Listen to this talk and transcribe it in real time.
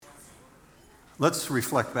Let's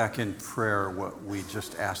reflect back in prayer what we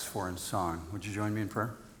just asked for in song. Would you join me in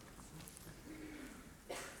prayer?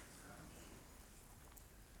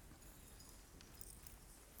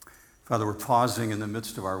 Father, we're pausing in the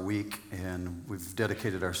midst of our week, and we've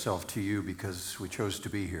dedicated ourselves to you because we chose to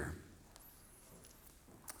be here.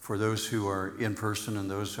 For those who are in person and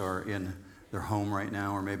those who are in their home right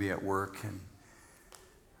now or maybe at work and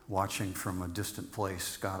watching from a distant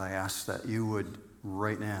place, God, I ask that you would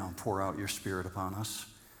right now pour out your Spirit upon us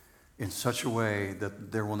in such a way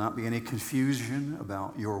that there will not be any confusion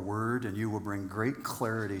about your word, and you will bring great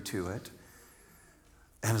clarity to it.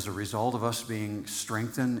 And as a result of us being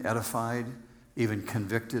strengthened, edified, even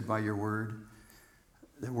convicted by your word,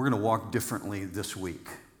 that we're going to walk differently this week,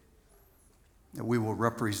 that we will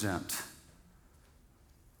represent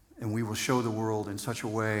and we will show the world in such a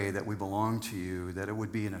way that we belong to you, that it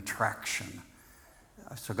would be an attraction.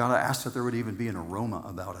 So God, I ask that there would even be an aroma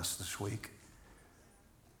about us this week.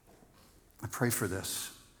 I pray for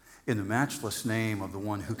this in the matchless name of the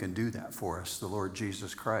one who can do that for us, the Lord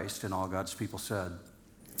Jesus Christ, and all God's people said,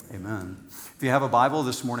 amen. If you have a Bible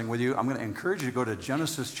this morning with you, I'm going to encourage you to go to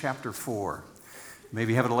Genesis chapter 4.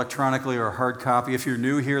 Maybe you have it electronically or a hard copy. If you're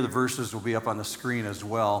new here, the verses will be up on the screen as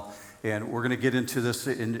well. And we're going to get into this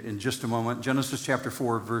in just a moment. Genesis chapter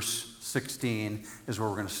 4, verse 16 is where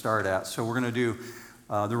we're going to start at. So we're going to do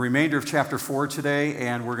the remainder of chapter 4 today,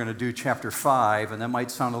 and we're going to do chapter 5, and that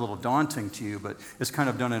might sound a little daunting to you, but it's kind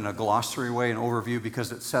of done in a glossary way, an overview,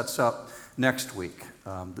 because it sets up next week,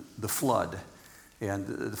 the flood. And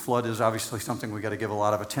the flood is obviously something we got to give a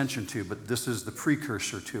lot of attention to, but this is the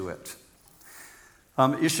precursor to it.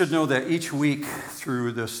 You should know that each week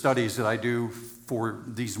through the studies that I do for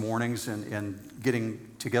these mornings and getting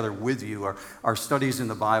together with you, our studies in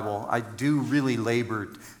the Bible, I do really labor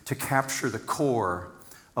to capture the core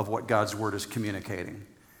of what God's Word is communicating.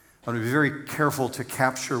 I'm going to be very careful to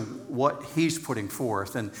capture what He's putting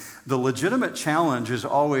forth. And the legitimate challenge is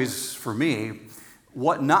always, for me,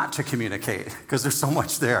 what not to communicate, because there's so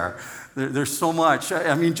much there. There's so much.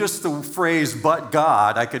 I mean, just the phrase, but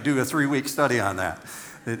God, I could do a 3-week study on that.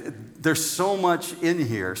 There's so much in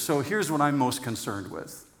here. So here's what I'm most concerned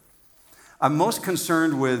with. I'm most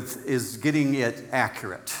concerned with is getting it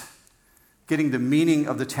accurate, getting the meaning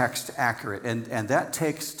of the text accurate, and that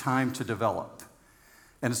takes time to develop.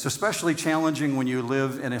 And it's especially challenging when you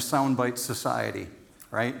live in a soundbite society,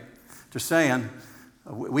 right? Just saying.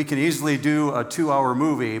 We can easily do a 2-hour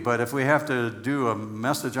movie, but if we have to do a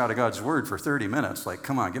message out of God's Word for 30 minutes, like,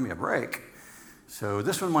 come on, give me a break. So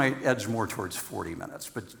this one might edge more towards 40 minutes,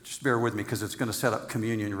 but just bear with me because it's going to set up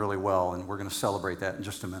communion really well, and we're going to celebrate that in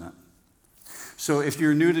just a minute. So if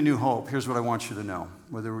you're new to New Hope, here's what I want you to know.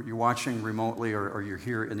 Whether you're watching remotely or you're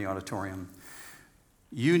here in the auditorium,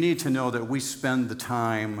 you need to know that we spend the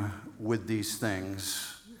time with these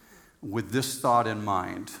things with this thought in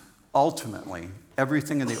mind. Ultimately,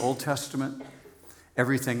 everything in the Old Testament,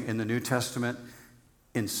 everything in the New Testament,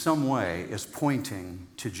 in some way is pointing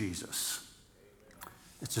to Jesus.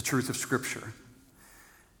 It's the truth of Scripture.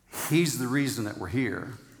 He's the reason that we're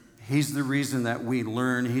here. He's the reason that we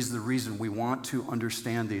learn. He's the reason we want to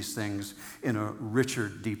understand these things in a richer,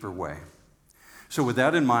 deeper way. So with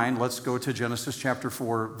that in mind, let's go to Genesis chapter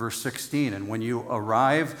 4, verse 16. And when you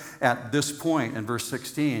arrive at this point in verse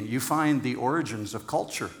 16, you find the origins of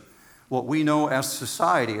culture. What we know as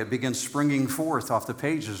society, it begins springing forth off the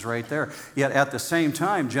pages right there. Yet at the same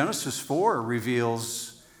time, Genesis 4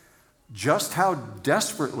 reveals just how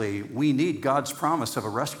desperately we need God's promise of a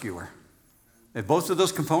rescuer. And both of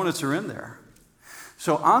those components are in there.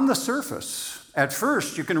 So on the surface, at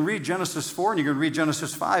first, you can read Genesis 4 and you can read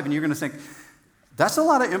Genesis 5, and you're going to think, that's a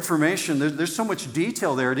lot of information. There's so much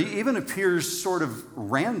detail there. It even appears sort of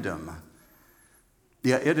random.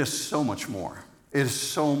 Yeah, it is so much more. It is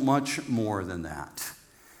so much more than that.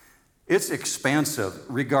 It's expansive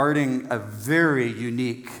regarding a very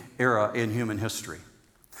unique era in human history.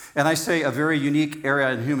 And I say a very unique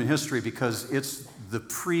era in human history because it's the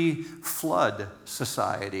pre-flood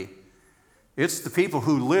society. It's the people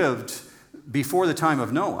who lived before the time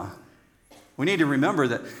of Noah. We need to remember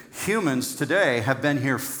that humans today have been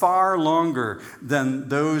here far longer than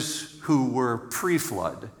those who were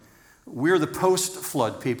pre-flood. We're the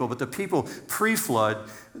post-flood people, but the people pre-flood,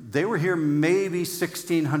 they were here maybe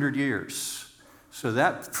 1,600 years. So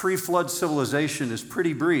that pre-flood civilization is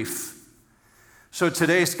pretty brief. So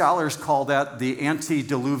today, scholars call that the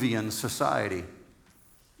antediluvian society.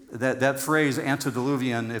 That phrase,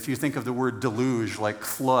 antediluvian, if you think of the word deluge, like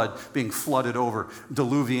flood, being flooded over,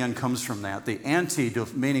 diluvian comes from that. The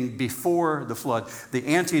meaning before the flood,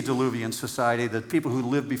 the antediluvian society, the people who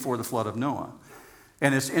lived before the flood of Noah.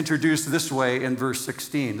 And it's introduced this way in verse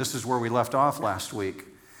 16. This is where we left off last week.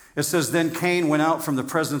 It says, "Then Cain went out from the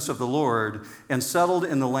presence of the Lord and settled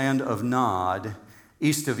in the land of Nod,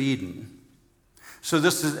 east of Eden." So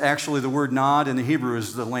this is actually the word Nod in the Hebrew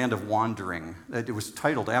is the land of wandering. It was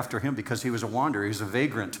titled after him because he was a wanderer. He was a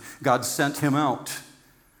vagrant. God sent him out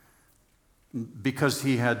because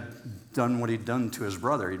he had done what he'd done to his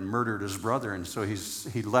brother. He'd murdered his brother, and so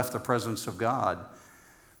he left the presence of God.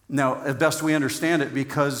 Now, as best we understand it,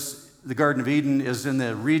 because the Garden of Eden is in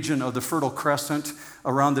the region of the Fertile Crescent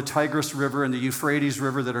around the Tigris River and the Euphrates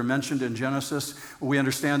River that are mentioned in Genesis, we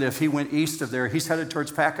understand that if he went east of there, he's headed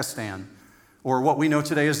towards Pakistan, or what we know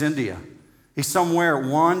today as India. He's somewhere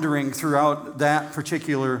wandering throughout that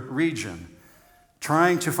particular region,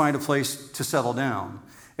 trying to find a place to settle down.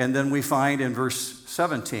 And then we find in verse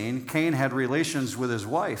 17, Cain had relations with his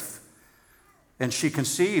wife, and she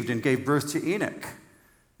conceived and gave birth to Enoch.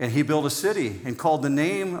 And he built a city and called the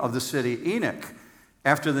name of the city Enoch,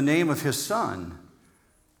 after the name of his son.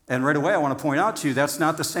 And right away, I want to point out to you, that's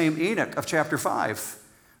not the same Enoch of chapter 5.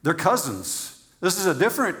 They're cousins. This is a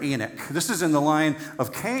different Enoch. This is in the line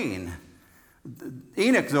of Cain.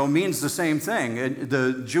 Enoch, though, means the same thing.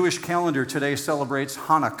 The Jewish calendar today celebrates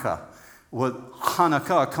Hanukkah.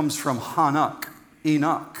 Hanukkah comes from Hanuk,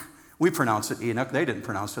 Enoch. We pronounce it Enoch. They didn't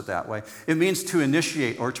pronounce it that way. It means to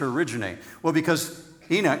initiate or to originate. Well, because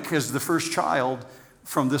Enoch is the first child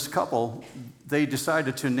from this couple, they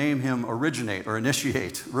decided to name him Originate or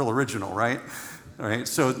Initiate. Real original, right? All right,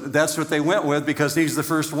 so that's what they went with because he's the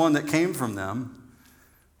first one that came from them.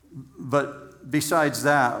 But besides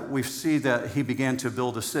that, we see that he began to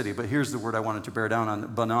build a city. But here's the word I wanted to bear down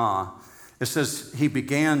on, Banah. It says he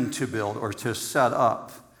began to build or to set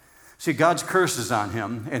up. See, God's curse is on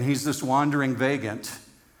him, and he's this wandering vagrant,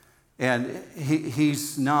 and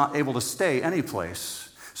he's not able to stay any place.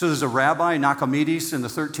 So there's a rabbi, Nicomedes, in the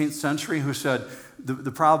 13th century who said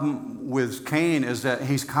the problem with Cain is that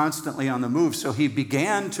he's constantly on the move. So he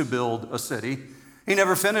began to build a city. He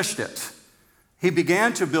never finished it. He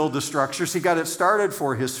began to build the structures. He got it started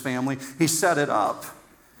for his family. He set it up.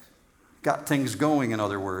 Got things going, in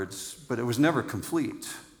other words, but it was never complete.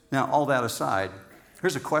 Now, all that aside,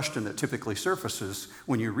 here's a question that typically surfaces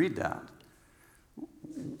when you read that.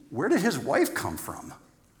 Where did his wife come from?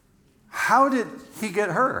 How did he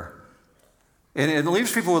get her? And it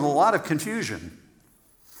leaves people with a lot of confusion.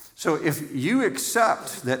 So if you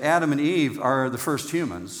accept that Adam and Eve are the first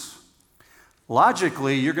humans,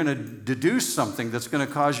 logically, you're going to deduce something that's going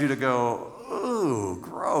to cause you to go, "Ooh,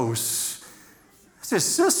 gross. It's his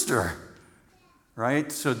sister,"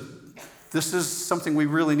 right? So this is something we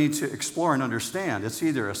really need to explore and understand. It's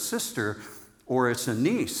either a sister or it's a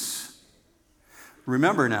niece.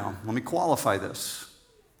 Remember now, let me qualify this.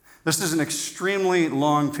 This is an extremely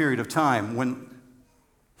long period of time when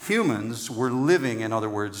humans were living, in other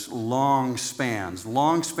words, long spans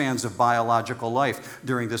of biological life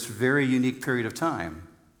during this very unique period of time.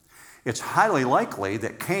 It's highly likely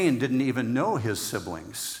that Cain didn't even know his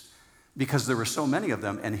siblings because there were so many of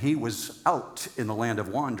them and he was out in the land of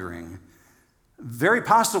wandering. Very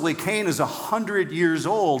possibly Cain is 100 years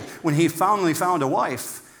old when he finally found a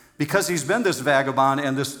wife, because he's been this vagabond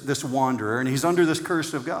and this wanderer, and he's under this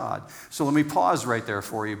curse of God. So let me pause right there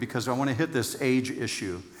for you because I want to hit this age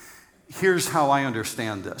issue. Here's how I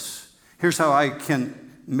understand this. Here's how I can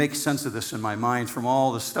make sense of this in my mind from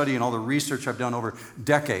all the study and all the research I've done over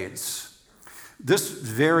decades. This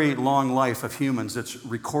very long life of humans that's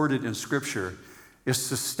recorded in Scripture is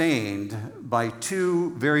sustained by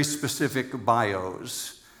two very specific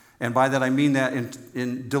bios. And by that I mean that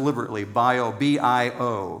in deliberately, bio,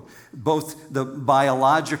 B-I-O, both the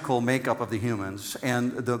biological makeup of the humans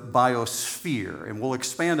and the biosphere. And we'll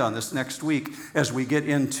expand on this next week as we get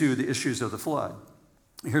into the issues of the flood.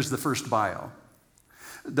 Here's the first bio.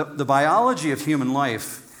 The biology of human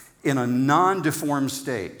life in a non-deformed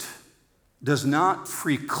state does not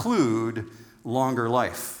preclude longer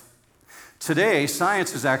life. Today,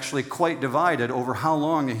 science is actually quite divided over how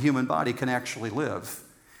long a human body can actually live,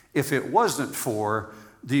 if it wasn't for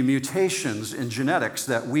the mutations in genetics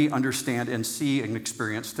that we understand and see and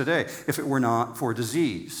experience today, if it were not for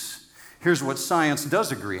disease. Here's what science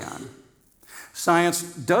does agree on. Science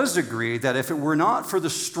does agree that if it were not for the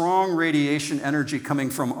strong radiation energy coming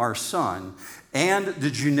from our sun and the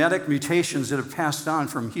genetic mutations that have passed on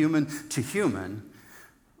from human to human,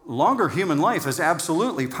 longer human life is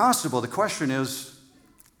absolutely possible. The question is,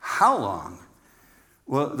 how long?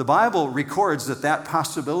 Well, the Bible records that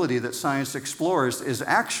possibility that science explores is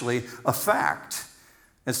actually a fact.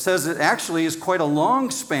 It says it actually is quite a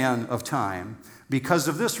long span of time because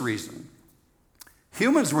of this reason.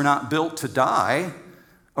 Humans were not built to die.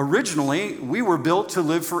 Originally, we were built to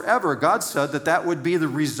live forever. God said that that would be the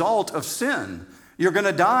result of sin. You're going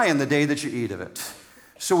to die in the day that you eat of it.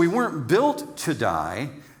 So we weren't built to die.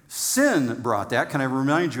 Sin brought that. Can I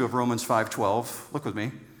remind you of Romans 5:12? Look with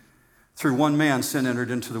me. Through one man, sin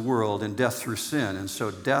entered into the world, and death through sin. And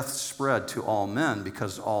so death spread to all men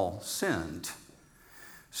because all sinned.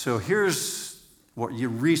 So here's what your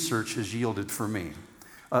research has yielded for me.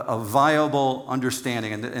 A viable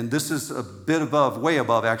understanding, and this is a bit above, way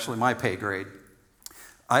above actually my pay grade.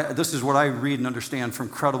 This is what I read and understand from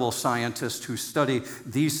credible scientists who study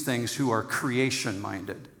these things, who are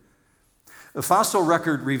creation-minded. The fossil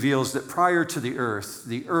record reveals that prior to the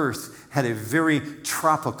Earth had a very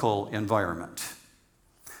tropical environment.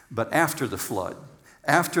 But after the flood,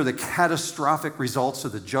 after the catastrophic results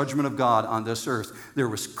of the judgment of God on this earth, there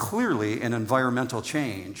was clearly an environmental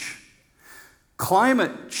change.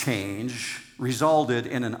 Climate change resulted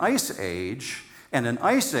in an ice age, and an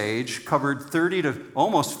ice age covered 30 to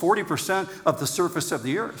almost 40% of the surface of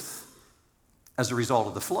the earth as a result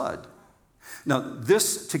of the flood. Now,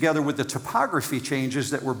 this, together with the topography changes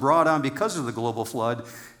that were brought on because of the global flood,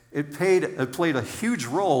 it played a huge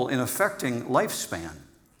role in affecting lifespan.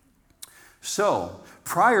 So,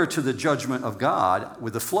 prior to the judgment of God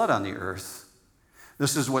with the flood on the earth,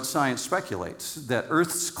 this is what science speculates, that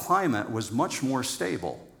Earth's climate was much more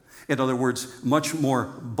stable. In other words, much more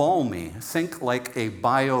balmy. Think like a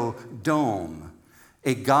biodome,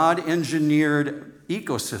 a God-engineered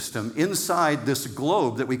ecosystem inside this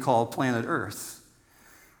globe that we call planet Earth.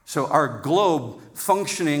 So our globe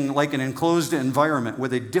functioning like an enclosed environment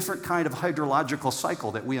with a different kind of hydrological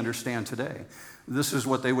cycle that we understand today. This is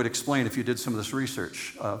what they would explain if you did some of this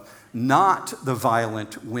research. Not the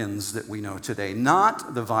violent winds that we know today,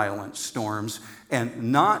 not the violent storms,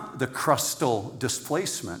 and not the crustal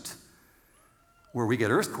displacement where we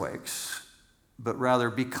get earthquakes, but rather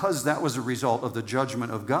because that was a result of the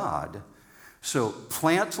judgment of God. So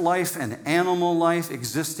plant life and animal life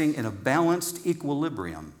existing in a balanced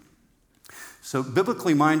equilibrium. So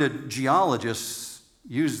biblically minded geologists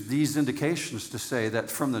use these indications to say that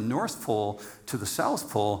from the North Pole to the South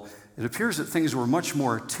Pole, it appears that things were much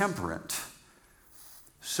more temperate.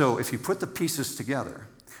 So if you put the pieces together,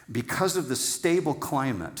 because of the stable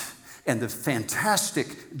climate and the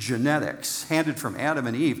fantastic genetics handed from Adam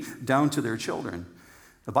and Eve down to their children,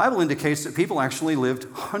 the Bible indicates that people actually lived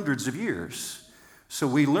hundreds of years. So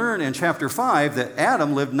we learn in chapter 5 that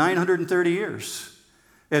Adam lived 930 years.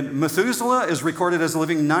 And Methuselah is recorded as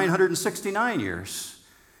living 969 years.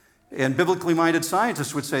 And biblically minded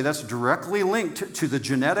scientists would say that's directly linked to the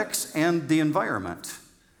genetics and the environment.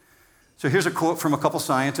 So here's a quote from a couple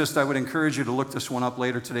scientists. I would encourage you to look this one up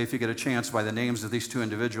later today if you get a chance by the names of these two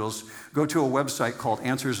individuals. Go to a website called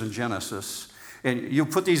Answers in Genesis. And you'll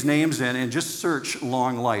put these names in and just search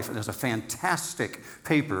long life. And there's a fantastic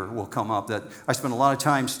paper will come up that I spent a lot of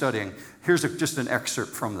time studying. Here's just an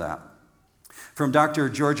excerpt from that. From Dr.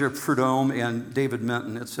 Georgia Prudhomme and David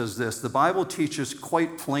Minton, it says this: the Bible teaches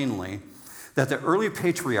quite plainly that the early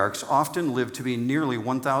patriarchs often lived to be nearly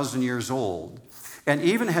 1,000 years old and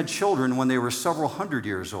even had children when they were several hundred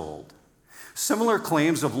years old. Similar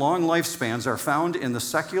claims of long lifespans are found in the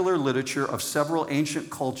secular literature of several ancient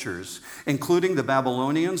cultures, including the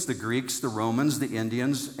Babylonians, the Greeks, the Romans, the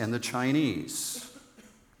Indians, and the Chinese.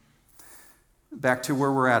 Back to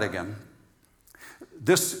where we're at again.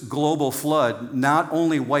 This global flood not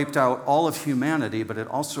only wiped out all of humanity, but it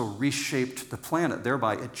also reshaped the planet.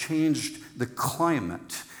 Thereby, it changed the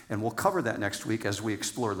climate. And we'll cover that next week as we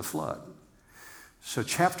explore the flood. So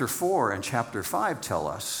chapter 4 and chapter 5 tell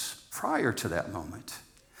us, prior to that moment,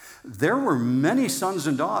 there were many sons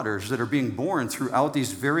and daughters that are being born throughout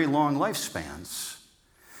these very long lifespans.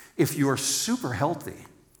 If you are super healthy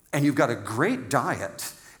and you've got a great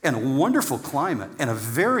diet and a wonderful climate and a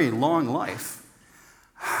very long life,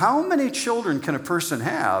 how many children can a person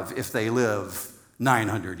have if they live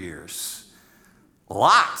 900 years?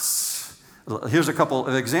 Lots. Here's a couple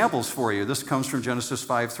of examples for you. This comes from Genesis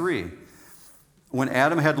 5:3. When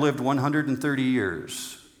Adam had lived 130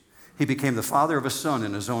 years, he became the father of a son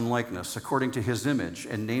in his own likeness, according to his image,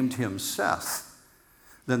 and named him Seth.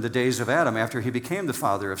 Then the days of Adam after he became the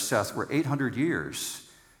father of Seth were 800 years.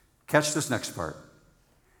 Catch this next part.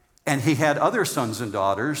 And he had other sons and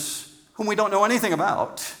daughters whom we don't know anything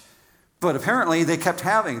about, but apparently they kept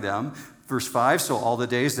having them. Verse 5, so all the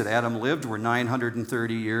days that Adam lived were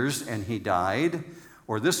 930 years, and he died.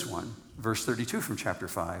 Or this one, verse 32 from chapter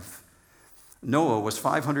 5. Noah was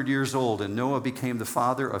 500 years old, and Noah became the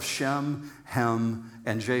father of Shem, Ham,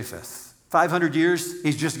 and Japheth. 500 years,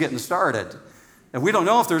 he's just getting started. And we don't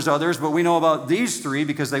know if there's others, but we know about these three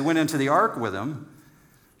because they went into the ark with him.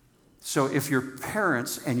 So if your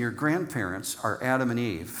parents and your grandparents are Adam and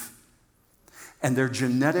Eve, and they're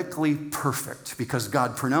genetically perfect, because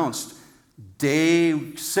God pronounced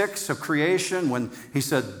day 6 of creation when he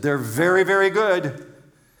said they're very, very good.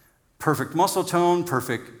 Perfect muscle tone,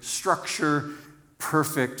 perfect structure,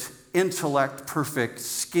 perfect intellect, perfect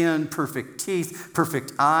skin, perfect teeth,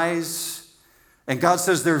 perfect eyes. And God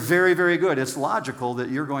says they're very, very good. It's logical that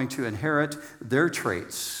you're going to inherit their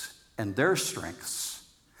traits and their strengths.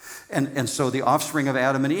 And so the offspring of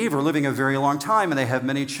Adam and Eve are living a very long time, and they have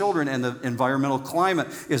many children, and the environmental climate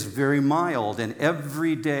is very mild, and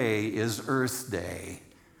every day is Earth Day.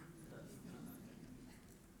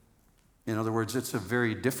 In other words, it's a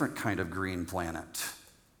very different kind of green planet,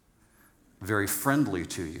 very friendly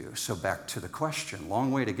to you. So back to the question, long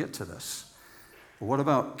way to get to this. What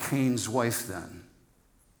about Cain's wife then?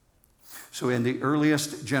 So in the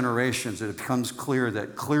earliest generations, it becomes clear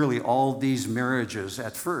that clearly all these marriages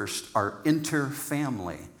at first are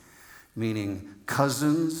interfamily, meaning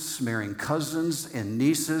cousins marrying cousins and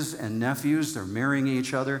nieces and nephews. They're marrying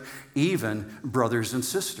each other, even brothers and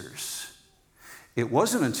sisters. It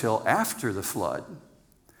wasn't until after the flood,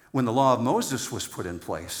 when the law of Moses was put in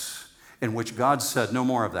place, in which God said, no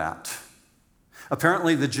more of that.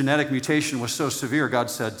 Apparently, the genetic mutation was so severe, God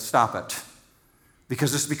said, stop it,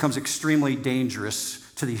 because this becomes extremely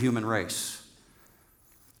dangerous to the human race.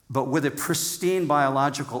 But with a pristine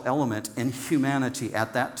biological element in humanity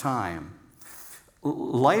at that time,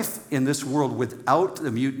 life in this world without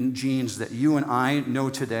the mutant genes that you and I know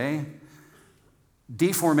today,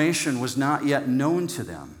 deformation was not yet known to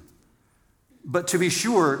them. But to be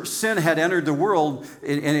sure, sin had entered the world,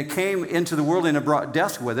 and it came into the world and it brought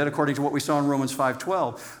death with it, according to what we saw in Romans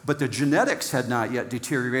 5:12. But the genetics had not yet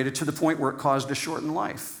deteriorated to the point where it caused a shortened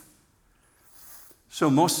life.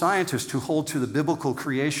 So most scientists who hold to the biblical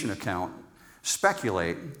creation account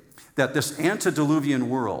speculate that this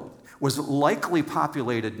antediluvian world was likely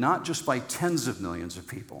populated not just by tens of millions of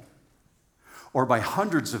people or by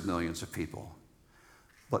hundreds of millions of people,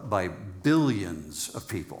 but by billions of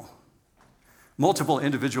people. Multiple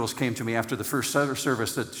individuals came to me after the first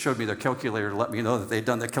service that showed me their calculator to let me know that they'd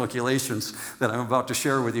done the calculations that I'm about to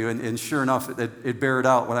share with you. And sure enough, it bared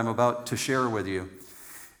out what I'm about to share with you.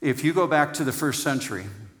 If you go back to the first century,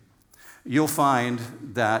 you'll find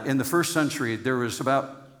that in the first century, there was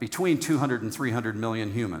about between 200 and 300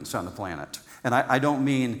 million humans on the planet. And I don't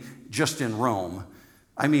mean just in Rome.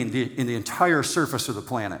 I mean in the entire surface of the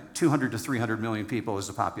planet, 200 to 300 million people is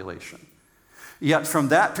the population. Yet from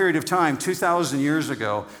that period of time, 2,000 years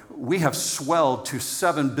ago, we have swelled to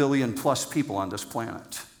 7 billion plus people on this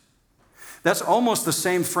planet. That's almost the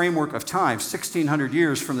same framework of time, 1,600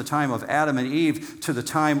 years from the time of Adam and Eve to the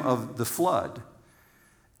time of the flood.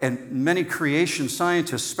 And many creation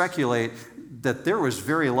scientists speculate that there was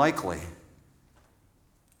very likely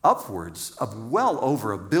upwards of well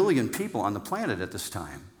over 1 billion people on the planet at this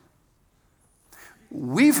time.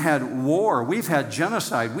 We've had war, we've had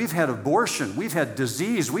genocide, we've had abortion, we've had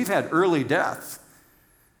disease, we've had early death.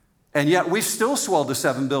 And yet we've still swelled to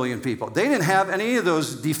 7 billion people. They didn't have any of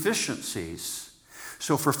those deficiencies.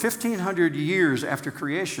 So for 1,500 years after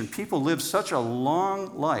creation, people lived such a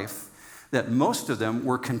long life that most of them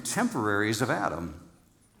were contemporaries of Adam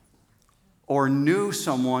or knew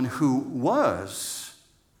someone who was.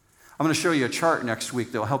 I'm going to show you a chart next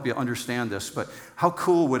week that will help you understand this, but how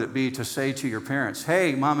cool would it be to say to your parents,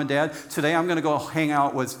 hey, Mom and Dad, today I'm going to go hang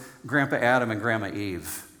out with Grandpa Adam and Grandma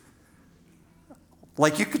Eve.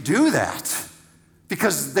 Like you could do that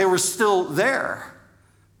because they were still there.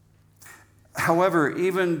 However,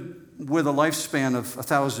 even with a lifespan of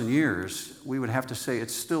 1,000 years, we would have to say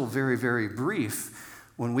it's still very, very brief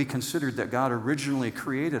when we considered that God originally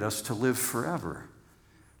created us to live forever.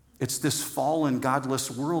 It's this fallen,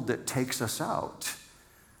 godless world that takes us out.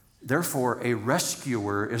 Therefore, a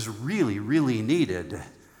rescuer is really, really needed.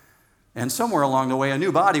 And somewhere along the way, a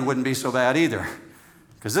new body wouldn't be so bad either,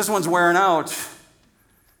 because this one's wearing out.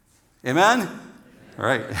 Amen? All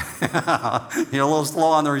right. You're a little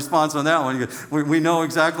slow on the response on that one. We know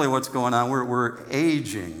exactly what's going on. We're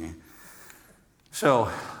aging.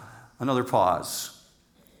 So, another pause.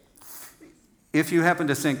 If you happen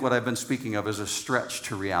to think what I've been speaking of is a stretch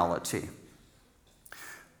to reality,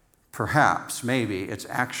 perhaps, maybe, it's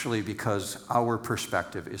actually because our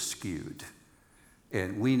perspective is skewed,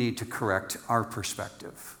 and we need to correct our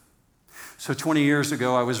perspective. So 20 years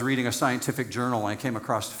ago, I was reading a scientific journal, and I came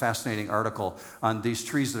across a fascinating article on these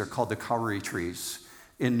trees that are called the kauri trees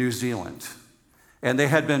in New Zealand. And they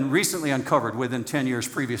had been recently uncovered within 10 years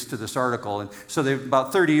previous to this article. And so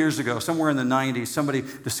about 30 years ago, somewhere in the 90s, somebody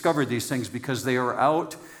discovered these things because they were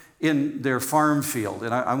out in their farm field.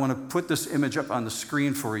 And I want to put this image up on the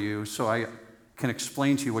screen for you so I can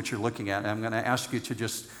explain to you what you're looking at. And I'm going to ask you to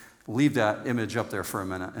just leave that image up there for a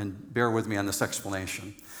minute and bear with me on this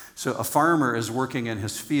explanation. So a farmer is working in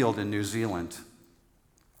his field in New Zealand.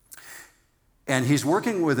 And he's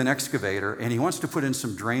working with an excavator, and he wants to put in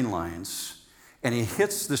some drain lines. And he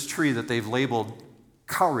hits this tree that they've labeled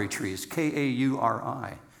kauri trees,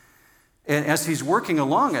 Kauri. And as he's working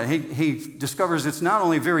along it, he discovers it's not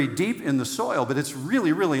only very deep in the soil, but it's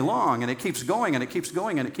really, really long, and it keeps going, and it keeps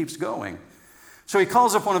going, and it keeps going. So he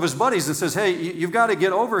calls up one of his buddies and says, hey, you've got to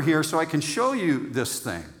get over here so I can show you this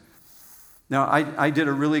thing. Now, I did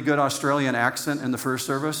a really good Australian accent in the first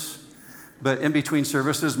service, but in between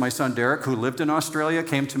services, my son Derek, who lived in Australia,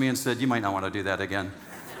 came to me and said, you might not want to do that again.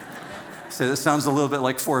 I said, this sounds a little bit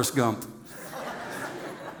like Forrest Gump.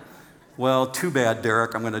 Well, too bad,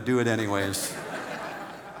 Derek. I'm going to do it anyways.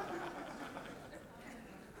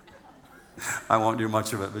 I won't do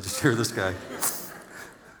much of it, but just hear this guy.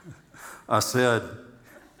 I said,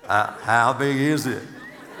 how big is it?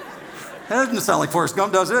 That doesn't sound like Forrest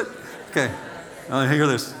Gump, does it? Okay, hear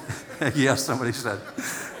this. Yes, somebody said.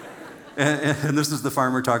 And this is the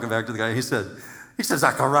farmer talking back to the guy. He says,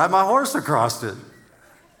 I can ride my horse across it.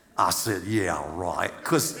 I said, yeah, right,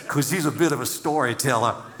 because he's a bit of a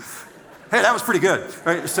storyteller. Hey, that was pretty good,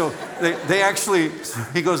 right? So they actually,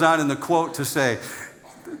 he goes on in the quote to say,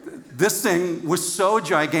 this thing was so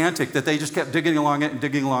gigantic that they just kept digging along it and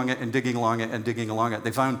digging along it and digging along it and digging along it.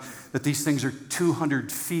 They found that these things are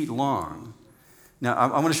 200 feet long. Now,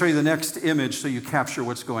 I want to show you the next image so you capture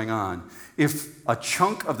what's going on. If a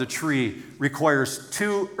chunk of the tree requires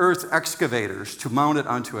 2 earth excavators to mount it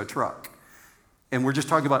onto a truck, and we're just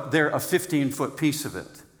talking about a 15-foot piece of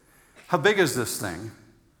it, how big is this thing?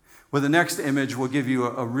 Well, the next image will give you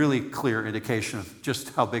a really clear indication of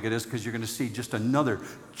just how big it is, because you're going to see just another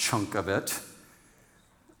chunk of it.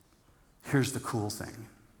 Here's the cool thing.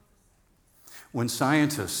 When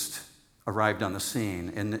scientists arrived on the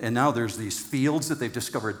scene, and now there's these fields that they've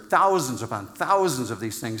discovered, thousands upon thousands of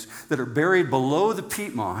these things that are buried below the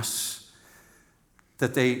peat moss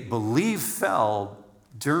that they believe fell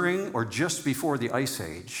during or just before the Ice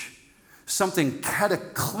Age. Something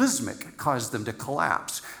cataclysmic caused them to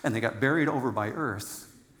collapse, and they got buried over by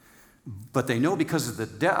earth. But they know because of the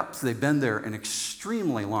depth, they've been there an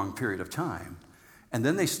extremely long period of time. And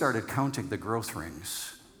then they started counting the growth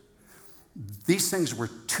rings. These things were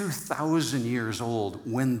 2,000 years old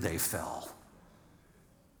when they fell.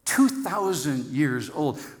 2,000 years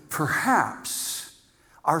old. Perhaps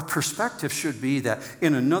our perspective should be that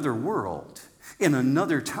in another world, in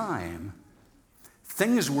another time,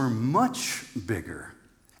 things were much bigger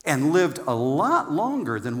and lived a lot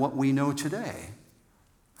longer than what we know today.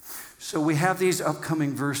 So we have these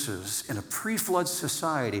upcoming verses in a pre-flood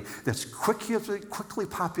society that's quickly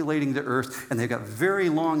populating the earth, and they've got very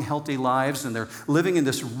long, healthy lives, and they're living in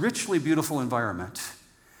this richly beautiful environment.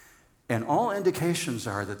 And all indications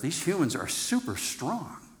are that these humans are super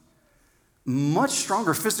strong, much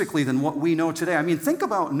stronger physically than what we know today. I mean, think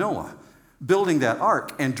about Noah building that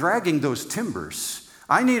ark and dragging those timbers.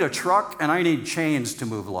 I need a truck and I need chains to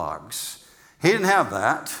move logs. He didn't have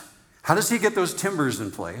that. How does he get those timbers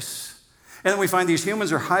in place? And then we find these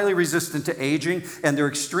humans are highly resistant to aging, and they're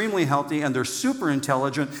extremely healthy, and they're super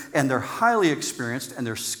intelligent, and they're highly experienced, and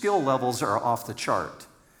their skill levels are off the chart.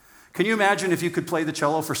 Can you imagine if you could play the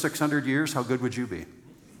cello for 600 years? How good would you be?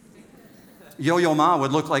 Yo-Yo Ma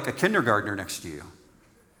would look like a kindergartner next to you.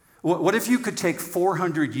 What if you could take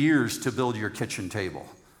 400 years to build your kitchen table?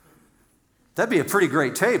 That'd be a pretty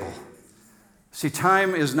great table. See,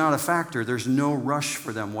 time is not a factor. There's no rush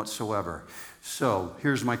for them whatsoever. So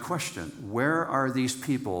here's my question. Where are these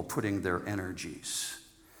people putting their energies?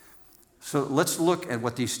 So let's look at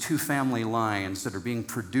what these 2 family lines that are being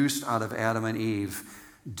produced out of Adam and Eve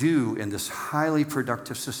do in this highly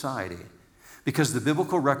productive society. Because the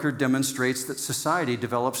biblical record demonstrates that society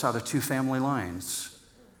develops out of 2 family lines.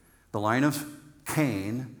 The line of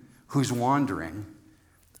Cain, who's wandering,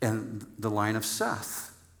 and the line of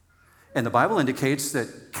Seth. And the Bible indicates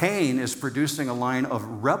that Cain is producing a line of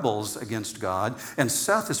rebels against God, and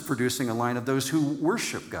Seth is producing a line of those who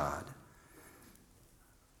worship God.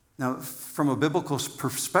 Now, from a biblical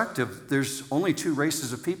perspective, there's only 2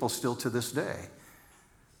 races of people still to this day.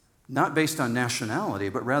 Not based on nationality,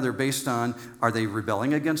 but rather based on, are they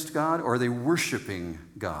rebelling against God or are they worshiping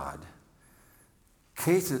God?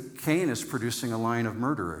 Cain is producing a line of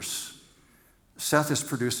murderers. Seth is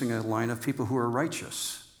producing a line of people who are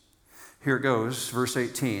righteous. Here it goes, verse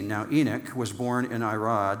 18. Now Enoch was born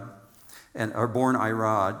Irad,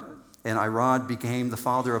 And Irad became the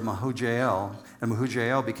father of Mehujael, and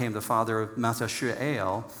Mehujael became the father of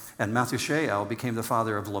Methushael, and Methushael became the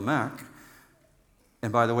father of Lamech.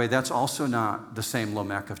 And by the way, that's also not the same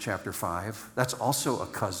Lamech of chapter 5. That's also a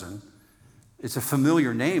cousin. It's a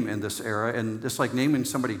familiar name in this era, and it's like naming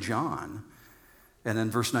somebody John. And in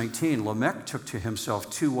verse 19, Lamech took to himself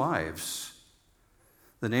 2 wives.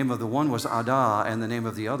 The name of the one was Adah, and the name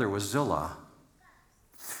of the other was Zillah.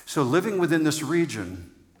 So living within this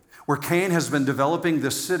region, where Cain has been developing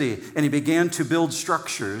this city, and he began to build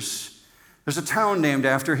structures, there's a town named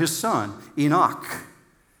after his son, Enoch.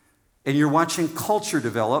 And you're watching culture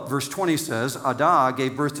develop. Verse 20 says, Adah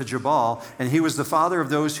gave birth to Jabal, and he was the father of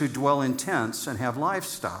those who dwell in tents and have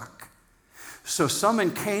livestock. So some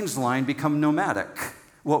in Cain's line become nomadic,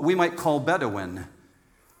 what we might call Bedouin.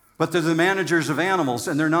 But they're the managers of animals,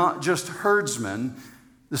 and they're not just herdsmen.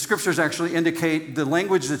 The scriptures actually indicate the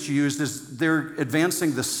language that's used is they're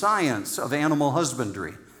advancing the science of animal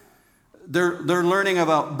husbandry. They're learning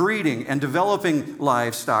about breeding and developing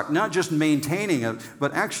livestock, not just maintaining it,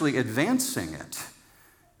 but actually advancing it.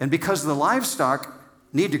 And because the livestock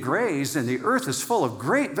need to graze and the earth is full of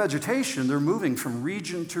great vegetation, they're moving from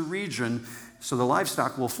region to region so the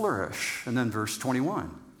livestock will flourish. And then verse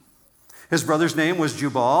 21. His brother's name was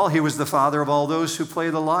Jubal. He was the father of all those who play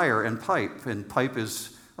the lyre and pipe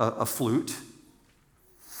is a flute.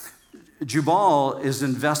 Jubal is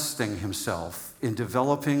investing himself in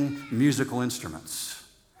developing musical instruments.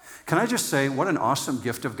 Can I just say, what an awesome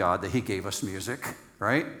gift of God that he gave us music,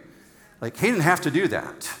 right? Like, he didn't have to do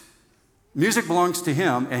that. Music belongs to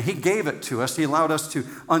him, and he gave it to us. He allowed us to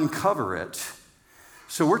uncover it.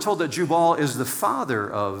 So we're told that Jubal is the father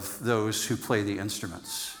of those who play the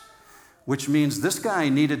instruments, which means this guy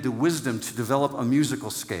needed the wisdom to develop a musical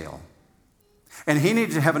scale. And he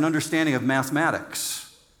needed to have an understanding of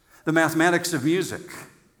mathematics, the mathematics of music.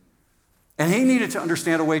 And he needed to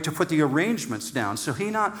understand a way to put the arrangements down. So he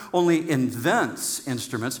not only invents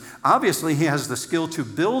instruments, obviously he has the skill to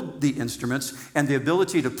build the instruments and the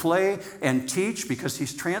ability to play and teach because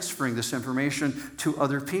he's transferring this information to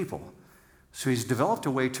other people. So he's developed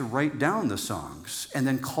a way to write down the songs, and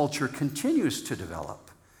then culture continues to develop.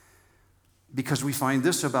 Because we find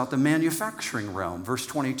this about the manufacturing realm. Verse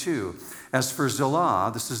 22, as for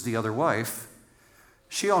Zillah, this is the other wife,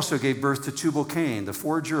 she also gave birth to Tubal-Cain, the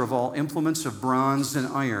forger of all implements of bronze and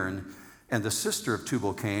iron, and the sister of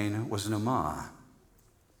Tubal-Cain was Naamah.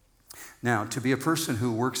 Now, to be a person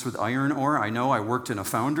who works with iron ore, I know I worked in a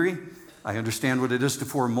foundry. I understand what it is to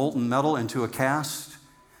pour molten metal into a cast.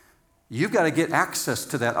 You've got to get access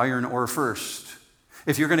to that iron ore first.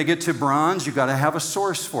 If you're going to get to bronze, you've got to have a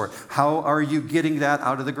source for it. How are you getting that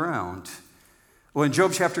out of the ground? Well, in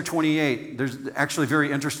Job chapter 28, there's actually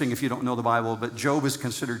very interesting if you don't know the Bible, but Job is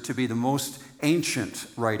considered to be the most ancient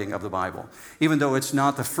writing of the Bible. Even though it's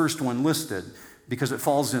not the first one listed, because it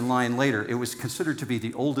falls in line later, it was considered to be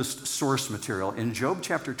the oldest source material. In Job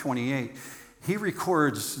chapter 28, he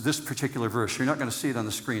records this particular verse. You're not going to see it on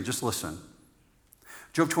the screen, just listen.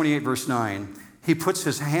 Job 28, verse 9, he puts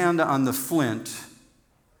his hand on the flint,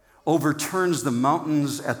 overturns the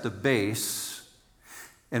mountains at the base,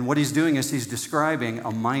 and what he's doing is he's describing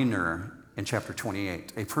a miner in chapter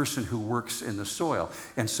 28, a person who works in the soil.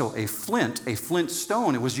 And so a flint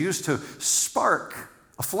stone, it was used to spark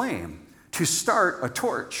a flame, to start a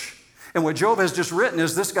torch. And what Job has just written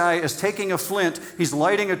is this guy is taking a flint, he's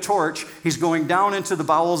lighting a torch, he's going down into the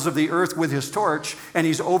bowels of the earth with his torch, and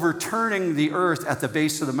he's overturning the earth at the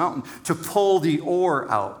base of the mountain to pull the ore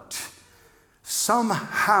out.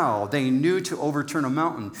 Somehow they knew to overturn a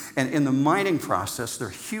mountain, and in the mining process, they're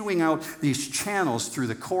hewing out these channels through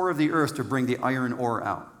the core of the earth to bring the iron ore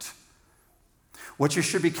out. What you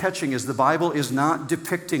should be catching is the Bible is not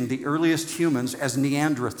depicting the earliest humans as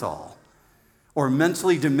Neanderthal or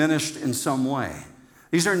mentally diminished in some way.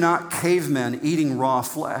 These are not cavemen eating raw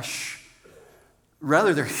flesh.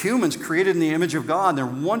 Rather, they're humans created in the image of God. They're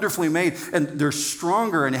wonderfully made, and they're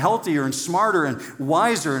stronger and healthier and smarter and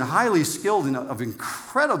wiser and highly skilled and of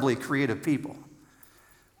incredibly creative people.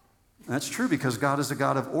 And that's true because God is a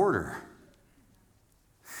God of order.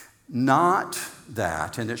 Not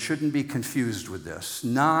that, and it shouldn't be confused with this,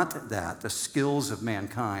 not that the skills of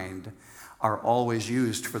mankind are always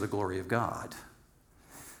used for the glory of God.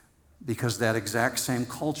 Because that exact same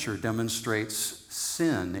culture demonstrates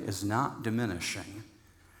sin is not diminishing.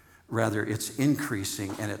 Rather, it's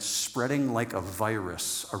increasing and it's spreading like a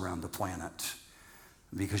virus around the planet.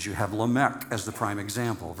 Because you have Lamech as the prime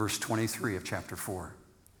example, verse 23 of chapter 4.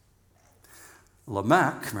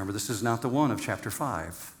 Lamech, remember this is not the one of chapter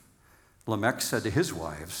 5. Lamech said to his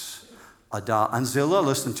wives, Ada and Zillah,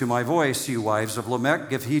 listen to my voice. You wives of Lamech,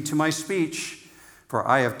 give heed to my speech. For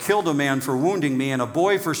I have killed a man for wounding me and a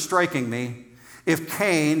boy for striking me. If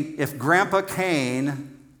Grandpa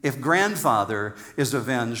Cain, if grandfather is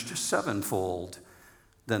avenged sevenfold,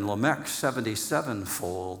 then Lamech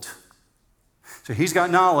 77-fold. So he's got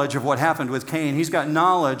knowledge of what happened with Cain. He's got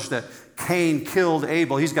knowledge that Cain killed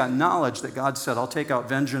Abel. He's got knowledge that God said, I'll take out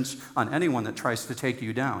vengeance on anyone that tries to take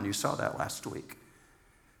you down. You saw that last week.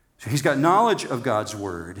 So he's got knowledge of God's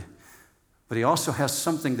word, but he also has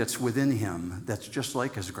something that's within him that's just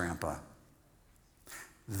like his grandpa.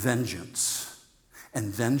 Vengeance.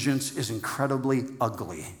 And vengeance is incredibly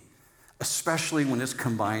ugly, especially when it's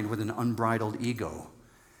combined with an unbridled ego.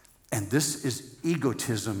 And this is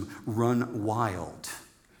egotism run wild.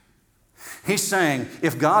 He's saying,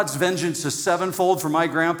 if God's vengeance is sevenfold for my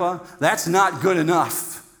grandpa, that's not good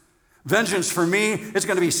enough. Vengeance for me, it's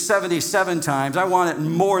going to be 77 times. I want it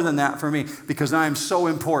more than that for me because I'm so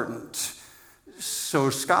important. So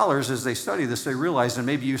scholars, as they study this, they realize, and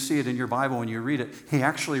maybe you see it in your Bible when you read it, he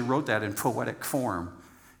actually wrote that in poetic form.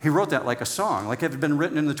 He wrote that like a song. Like if it had been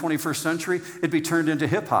written in the 21st century, it'd be turned into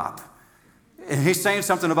hip hop. And he's saying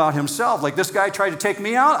something about himself, like this guy tried to take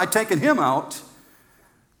me out, I've taken him out.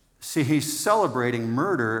 See, he's celebrating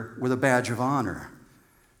murder with a badge of honor.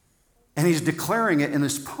 And he's declaring it in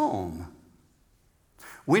this poem.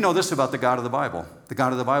 We know this about the God of the Bible. The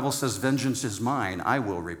God of the Bible says, vengeance is mine, I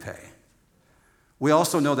will repay. We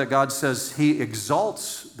also know that God says he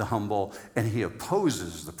exalts the humble and he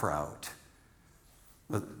opposes the proud.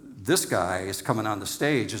 But this guy is coming on the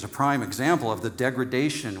stage as a prime example of the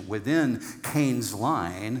degradation within Cain's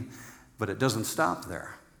line, but it doesn't stop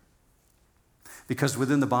there. Because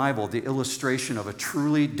within the Bible, the illustration of a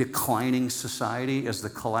truly declining society is the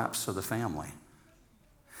collapse of the family.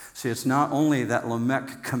 See, it's not only that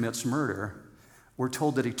Lamech commits murder, we're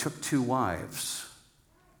told that he took 2 wives.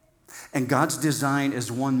 And God's design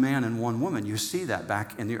is one man and one woman. You see that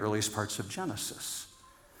back in the earliest parts of Genesis.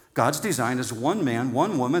 God's design is one man,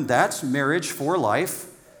 one woman. That's marriage for life.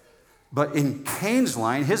 But in Cain's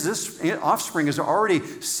line, his offspring is already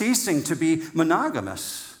ceasing to be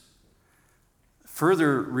monogamous.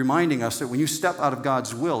 Further reminding us that when you step out of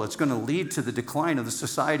God's will, it's going to lead to the decline of the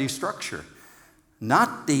society structure,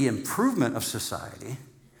 not the improvement of society.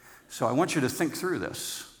 So I want you to think through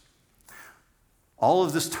this. All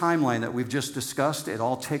of this timeline that we've just discussed, it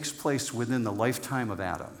all takes place within the lifetime of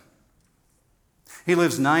Adam. He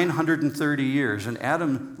lives 930 years, and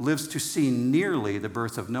Adam lives to see nearly the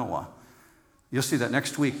birth of Noah. You'll see that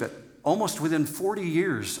next week, that almost within 40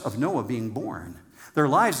 years of Noah being born, their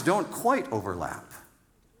lives don't quite overlap.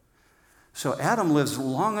 So Adam lives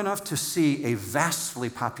long enough to see a vastly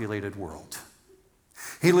populated world.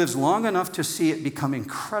 He lives long enough to see it become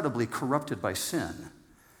incredibly corrupted by sin.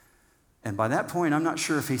 And by that point, I'm not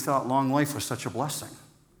sure if he thought long life was such a blessing.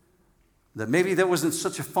 That maybe that wasn't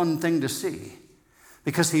such a fun thing to see.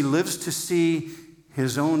 Because he lives to see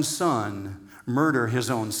his own son murder his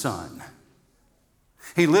own son.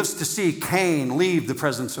 He lives to see Cain leave the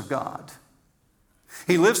presence of God.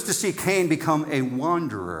 He lives to see Cain become a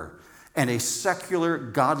wanderer and a secular,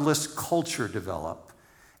 godless culture develop.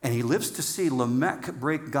 And he lives to see Lamech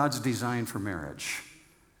break God's design for marriage.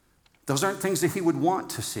 Those aren't things that he would want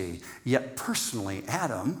to see. Yet personally,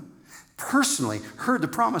 Adam heard the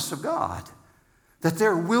promise of God that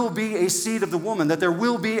there will be a seed of the woman, that there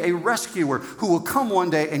will be a rescuer who will come one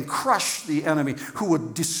day and crush the enemy, who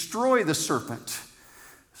would destroy the serpent.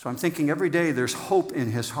 So I'm thinking every day there's hope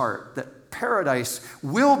in his heart that paradise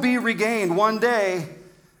will be regained one day.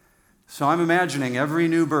 So I'm imagining every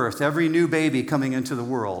new birth, every new baby coming into the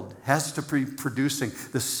world has to be producing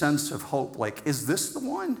the sense of hope. Like, is this the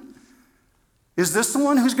one? Is this the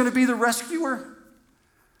one who's going to be the rescuer?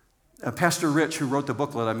 Pastor Rich, who wrote the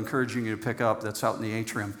booklet I'm encouraging you to pick up that's out in the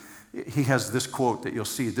atrium, he has this quote that you'll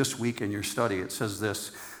see this week in your study. It says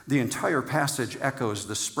this: the entire passage echoes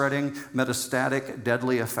the spreading, metastatic,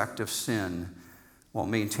 deadly effect of sin while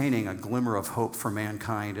maintaining a glimmer of hope for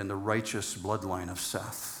mankind in the righteous bloodline of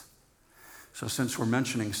Seth. So since we're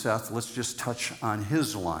mentioning Seth, let's just touch on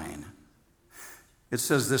his line. It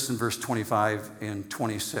says this in verse 25 and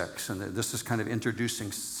 26, and this is kind of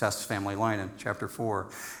introducing Seth's family line in chapter 4.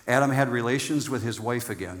 Adam had relations with his wife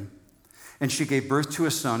again, and she gave birth to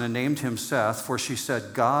a son and named him Seth, for she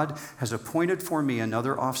said, God has appointed for me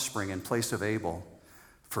another offspring in place of Abel,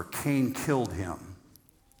 for Cain killed him.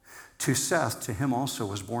 To Seth, to him also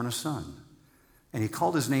was born a son, and he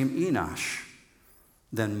called his name Enosh.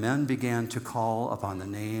 Then men began to call upon the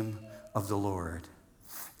name of the Lord.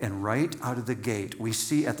 And right out of the gate, we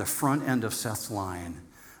see at the front end of Seth's line,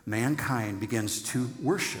 mankind begins to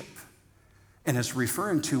worship. And it's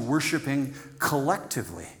referring to worshiping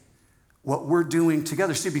collectively, what we're doing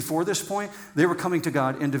together. See, before this point, they were coming to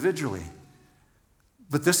God individually.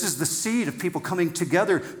 But this is the seed of people coming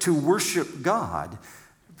together to worship God.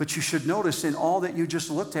 But you should notice in all that you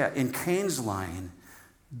just looked at, in Cain's line,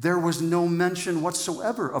 there was no mention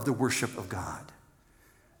whatsoever of the worship of God.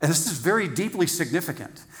 And this is very deeply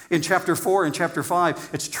significant. In chapter 4 and chapter 5,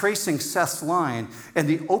 it's tracing Seth's line, and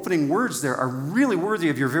the opening words there are really worthy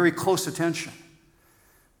of your very close attention.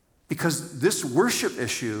 Because this worship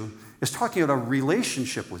issue is talking about a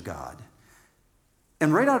relationship with God.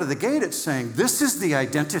 And right out of the gate, it's saying, this is the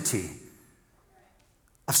identity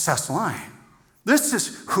of Seth's line. This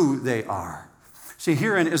is who they are. See,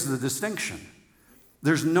 herein is the distinction.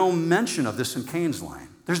 There's no mention of this in Cain's line.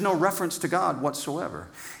 There's no reference to God whatsoever.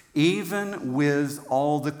 Even with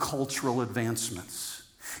all the cultural advancements,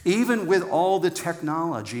 even with all the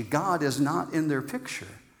technology, God is not in their picture.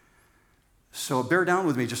 So bear down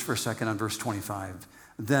with me just for a second on verse 25.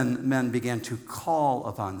 Then men began to call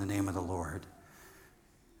upon the name of the Lord.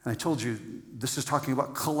 And I told you, this is talking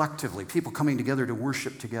about collectively, people coming together to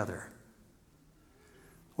worship together.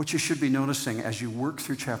 What you should be noticing as you work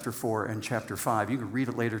through chapter 4 and chapter 5, you can read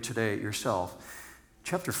it later today yourself.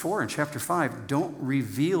 Chapter 4 and chapter 5 don't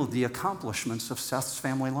reveal the accomplishments of Seth's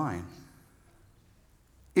family line.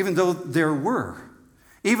 Even though there were.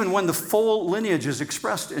 Even when the full lineage is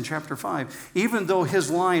expressed in chapter 5, even though his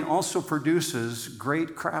line also produces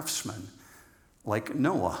great craftsmen like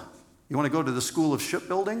Noah. You want to go to the school of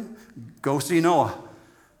shipbuilding? Go see Noah.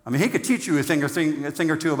 I mean, he could teach you a thing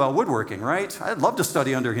or two about woodworking, right? I'd love to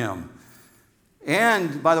study under him.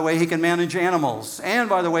 And, by the way, he can manage animals. And,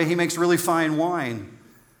 by the way, he makes really fine wine.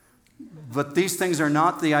 But these things are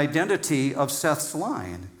not the identity of Seth's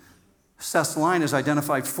line. Seth's line is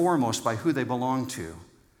identified foremost by who they belong to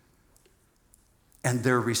and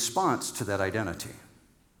their response to that identity.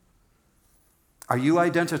 Are you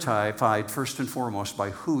identified first and foremost by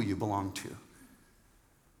who you belong to?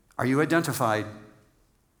 Are you identified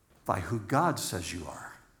by who God says you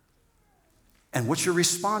are? And what's your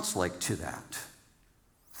response like to that?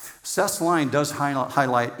 Seth's line does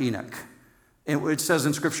highlight Enoch. It says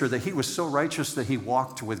in Scripture that he was so righteous that he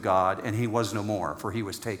walked with God and he was no more, for he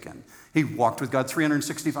was taken. He walked with God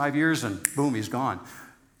 365 years and boom, he's gone.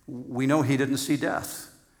 We know he didn't see death.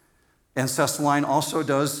 And Seth's line also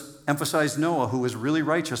does emphasize Noah, who was really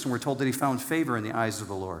righteous, and we're told that he found favor in the eyes of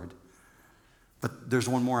the Lord. But there's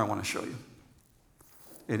one more I want to show you.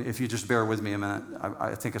 And if you just bear with me a minute,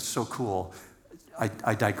 I think it's so cool.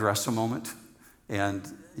 I digress a moment, and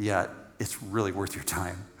yet it's really worth your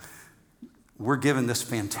time. We're given this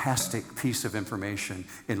fantastic piece of information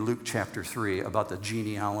in Luke chapter 3 about the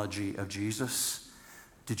genealogy of Jesus.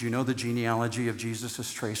 Did you know the genealogy of Jesus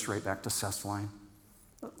is traced right back to Seth's line?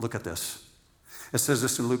 Look at this. It says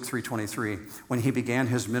this in Luke 3:23. When he began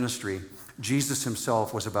his ministry, Jesus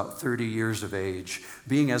himself was about 30 years of age,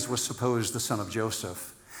 being as was supposed the son of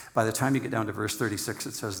Joseph. By the time you get down to verse 36,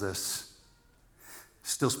 it says this.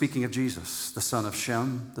 Still speaking of Jesus, the son of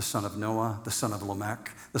Shem, the son of Noah, the son of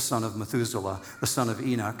Lamech, the son of Methuselah, the son of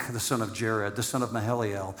Enoch, the son of Jared, the son of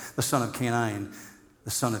Mahalalel, the son of Canaán,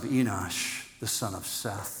 the son of Enosh, the son of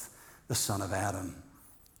Seth, the son of Adam,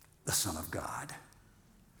 the son of God.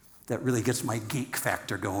 That really gets my geek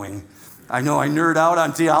factor going. I know I nerd out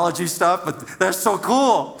on theology stuff, but that's so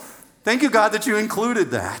cool. Thank you, God, that you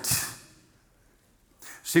included that.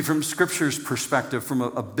 See, from Scripture's perspective, from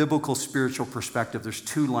a biblical spiritual perspective, there's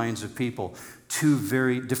two lines of people, two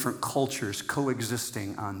very different cultures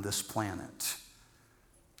coexisting on this planet.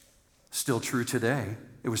 Still true today.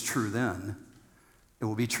 It was true then. It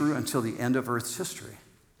will be true until the end of Earth's history.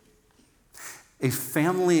 A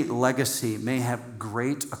family legacy may have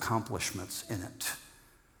great accomplishments in it.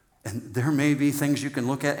 And there may be things you can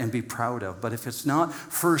look at and be proud of. But if it's not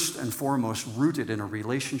first and foremost rooted in a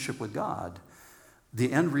relationship with God,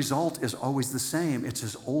 the end result is always the same. It's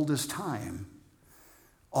as old as time.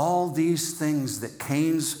 All these things that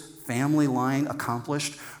Cain's family line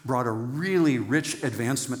accomplished brought a really rich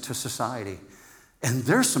advancement to society. And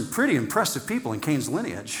there's some pretty impressive people in Cain's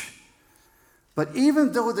lineage. But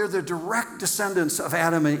even though they're the direct descendants of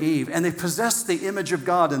Adam and Eve, and they possess the image of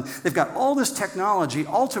God, and they've got all this technology,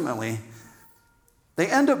 ultimately, they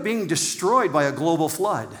end up being destroyed by a global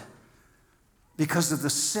flood because of the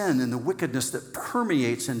sin and the wickedness that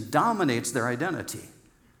permeates and dominates their identity.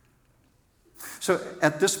 So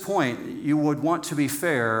at this point, you would want to be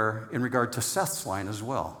fair in regard to Seth's line as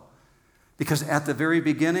well. Because at the very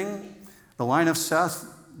beginning, the line of Seth,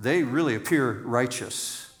 they really appear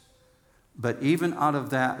righteous. But even out of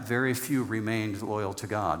that, very few remained loyal to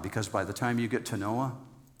God, because by the time you get to Noah,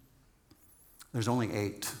 There's only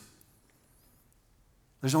 8.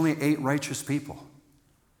 There's only 8 righteous people.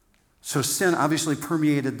 So sin obviously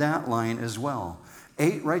permeated that line as well.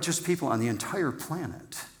 8 righteous people on the entire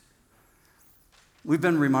planet. We've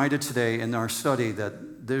been reminded today in our study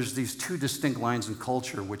that there's these 2 distinct lines in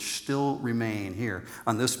culture which still remain here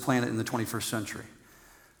on this planet in the 21st century.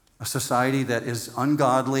 A society that is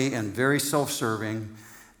ungodly and very self-serving,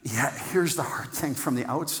 yet here's the hard thing from the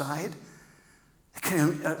outside. It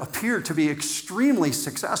can appear to be extremely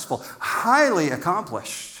successful, highly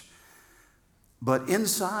accomplished, but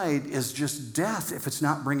inside is just death if it's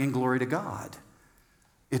not bringing glory to God.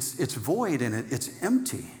 It's void in it, it's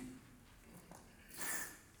empty.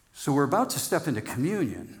 So we're about to step into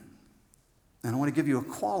communion, and I want to give you a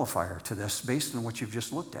qualifier to this based on what you've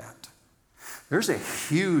just looked at. There's a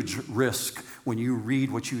huge risk when you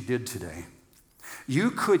read what you did today.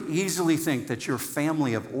 You could easily think that your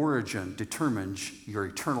family of origin determines your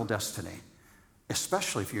eternal destiny,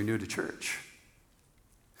 especially if you're new to church.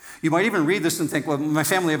 You might even read this and think, well, my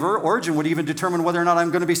family of origin would even determine whether or not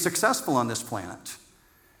I'm going to be successful on this planet.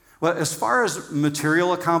 Well, as far as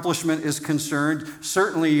material accomplishment is concerned,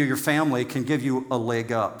 certainly your family can give you a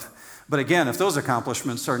leg up. But again, if those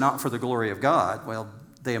accomplishments are not for the glory of God, well,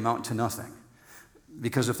 they amount to nothing.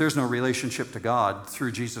 Because if there's no relationship to God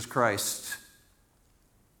through Jesus Christ,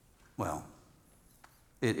 well,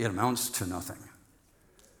 it amounts to nothing.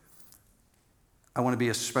 I want to be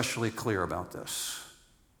especially clear about this.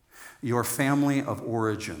 Your family of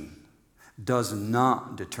origin does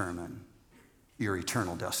not determine your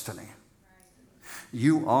eternal destiny.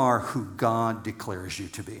 You are who God declares you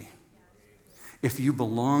to be. If you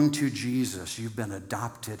belong to Jesus, you've been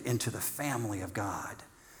adopted into the family of God.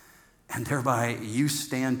 And thereby, you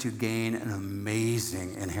stand to gain an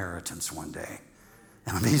amazing inheritance one day.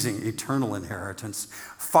 An amazing eternal inheritance,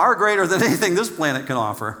 far greater than anything this planet can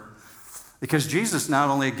offer. Because Jesus not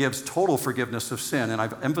only gives total forgiveness of sin, and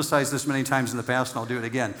I've emphasized this many times in the past, and I'll do it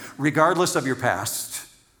again, regardless of your past,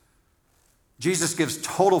 Jesus gives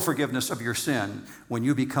total forgiveness of your sin when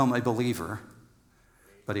you become a believer,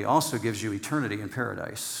 but he also gives you eternity in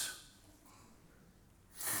paradise.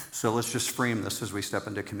 So let's just frame this as we step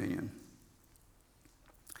into communion.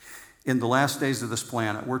 In the last days of this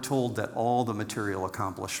planet, we're told that all the material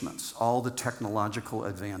accomplishments, all the technological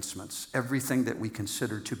advancements, everything that we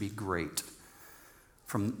consider to be great,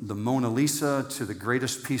 from the Mona Lisa to the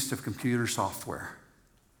greatest piece of computer software,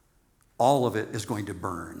 all of it is going to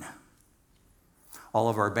burn. All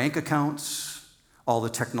of our bank accounts, all the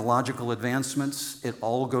technological advancements, it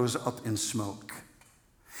all goes up in smoke.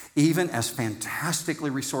 Even as fantastically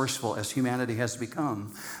resourceful as humanity has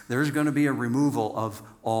become, there's going to be a removal of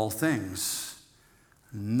all things.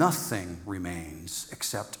 Nothing remains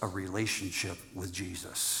except a relationship with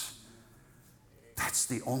Jesus. That's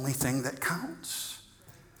the only thing that counts.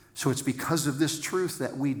 So it's because of this truth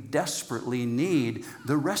that we desperately need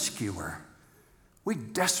the rescuer. We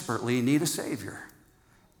desperately need a Savior.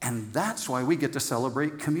 And that's why we get to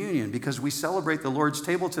celebrate communion, because we celebrate the Lord's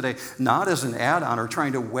table today, not as an add-on or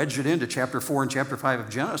trying to wedge it into chapter 4 and chapter 5 of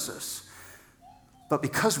Genesis, but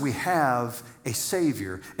because we have a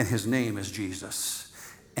Savior, and his name is Jesus,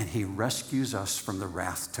 and he rescues us from the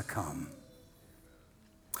wrath to come.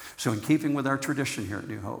 So in keeping with our tradition here at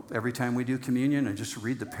New Hope, every time we do communion, I just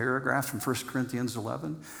read the paragraph from 1 Corinthians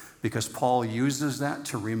 11, because Paul uses that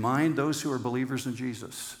to remind those who are believers in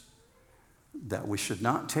Jesus that we should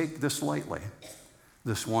not take this lightly,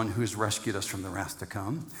 this one who's rescued us from the wrath to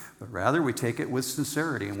come, but rather we take it with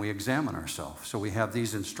sincerity and we examine ourselves. So we have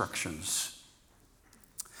these instructions.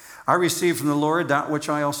 I received from the Lord that which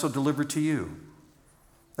I also delivered to you,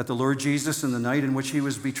 that the Lord Jesus, in the night in which he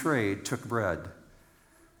was betrayed, took bread.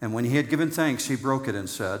 And when he had given thanks, he broke it and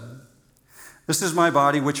said, "This is my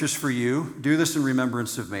body, which is for you. Do this in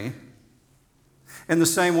remembrance of me." In the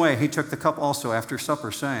same way, he took the cup also after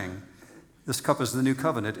supper, saying, "This cup is the new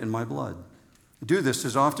covenant in my blood. Do this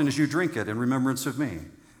as often as you drink it in remembrance of me.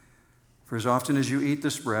 For as often as you eat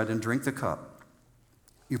this bread and drink the cup,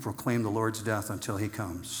 you proclaim the Lord's death until he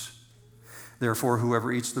comes. Therefore,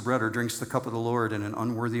 whoever eats the bread or drinks the cup of the Lord in an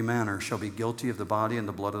unworthy manner shall be guilty of the body and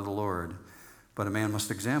the blood of the Lord. But a man must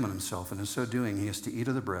examine himself, and in so doing, he is to eat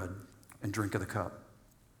of the bread and drink of the cup."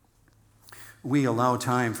 We allow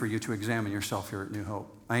time for you to examine yourself here at New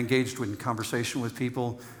Hope. I engaged in conversation with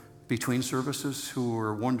people between services who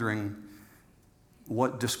were wondering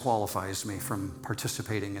what disqualifies me from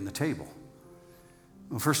participating in the table.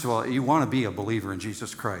 Well, first of all, you want to be a believer in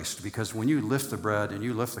Jesus Christ, because when you lift the bread and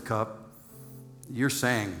you lift the cup, you're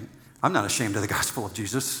saying, I'm not ashamed of the gospel of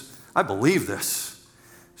Jesus. I believe this.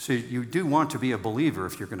 So you do want to be a believer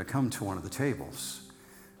if you're going to come to one of the tables.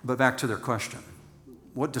 But back to their question,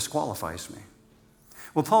 what disqualifies me?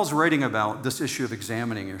 Well, Paul's writing about this issue of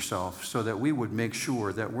examining yourself so that we would make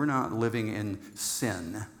sure that we're not living in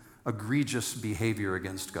sin, egregious behavior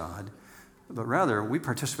against God, but rather we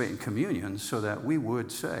participate in communion so that we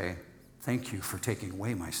would say, thank you for taking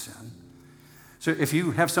away my sin. So if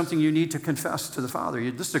you have something you need to confess to the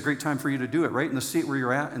Father, this is a great time for you to do it right in the seat where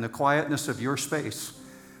you're at, in the quietness of your space.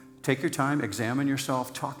 Take your time, examine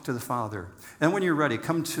yourself, talk to the Father. And when you're ready,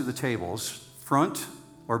 come to the tables, front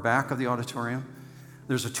or back of the auditorium.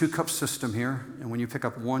 There's a 2-cup system here, and when you pick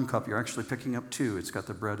up 1 cup, you're actually picking up 2. It's got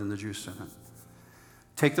the bread and the juice in it.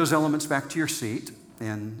 Take those elements back to your seat,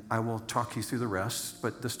 and I will talk you through the rest,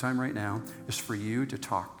 but this time right now is for you to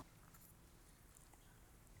talk.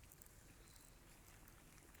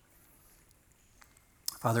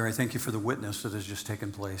 Father, I thank you for the witness that has just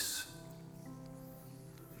taken place.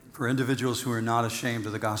 For individuals who are not ashamed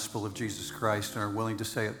of the gospel of Jesus Christ and are willing to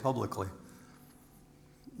say it publicly.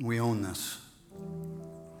 We own this.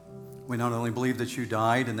 We not only believe that you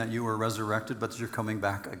died and that you were resurrected, but that you're coming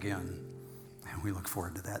back again. And we look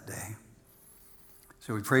forward to that day.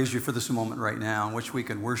 So we praise you for this moment right now in which we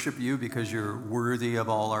can worship you because you're worthy of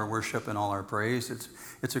all our worship and all our praise.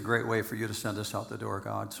 It's a great way for you to send us out the door,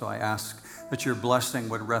 God. So I ask that your blessing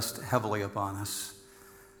would rest heavily upon us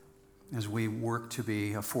as we work to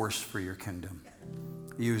be a force for your kingdom.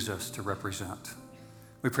 Use us to represent.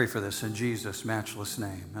 We pray for this in Jesus' matchless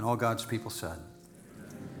name. And all God's people said,